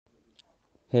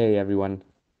Hey everyone,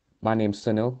 my name's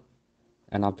Sunil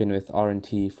and I've been with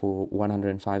R&T for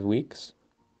 105 weeks.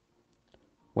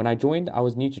 When I joined, I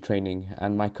was new to training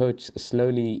and my coach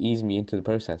slowly eased me into the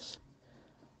process.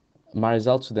 My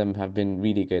results with them have been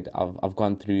really good. I've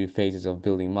gone through phases of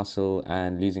building muscle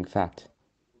and losing fat.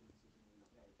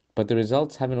 But the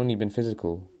results haven't only been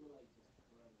physical.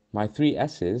 My three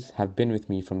S's have been with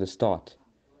me from the start.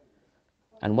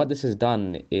 And what this has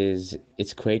done is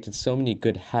it's created so many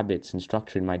good habits and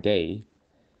structure in my day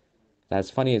that,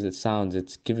 as funny as it sounds,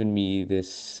 it's given me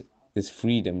this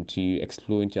freedom to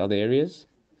explore into other areas.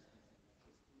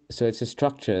 So it's a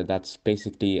structure that's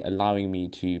basically allowing me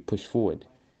to push forward.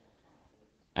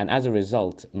 And as a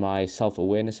result, my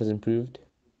self-awareness has improved,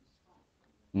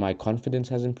 my confidence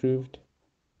has improved,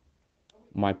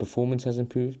 my performance has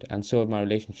improved, and so have my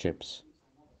relationships.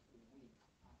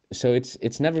 So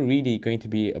it's never really going to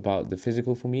be about the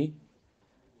physical for me.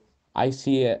 I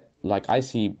see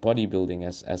bodybuilding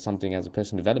as something as a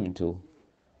personal development tool.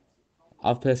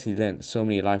 I've personally learned so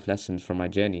many life lessons from my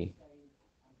journey.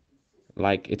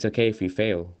 Like it's okay if you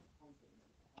fail.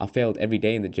 I failed every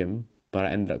day in the gym, but I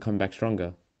ended up coming back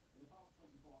stronger.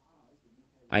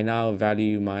 I now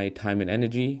value my time and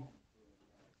energy.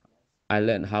 I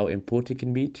learned how important it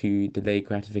can be to delay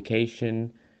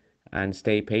gratification and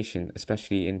stay patient,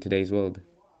 especially in today's world.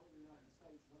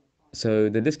 So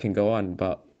the list can go on,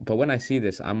 but when I see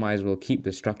this, I might as well keep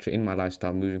the structure in my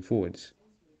lifestyle moving forwards.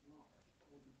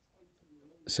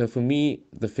 So for me,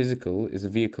 the physical is a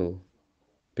vehicle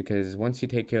because once you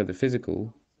take care of the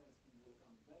physical,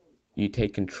 you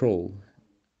take control,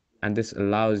 and this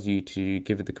allows you to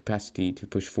give it the capacity to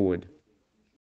push forward.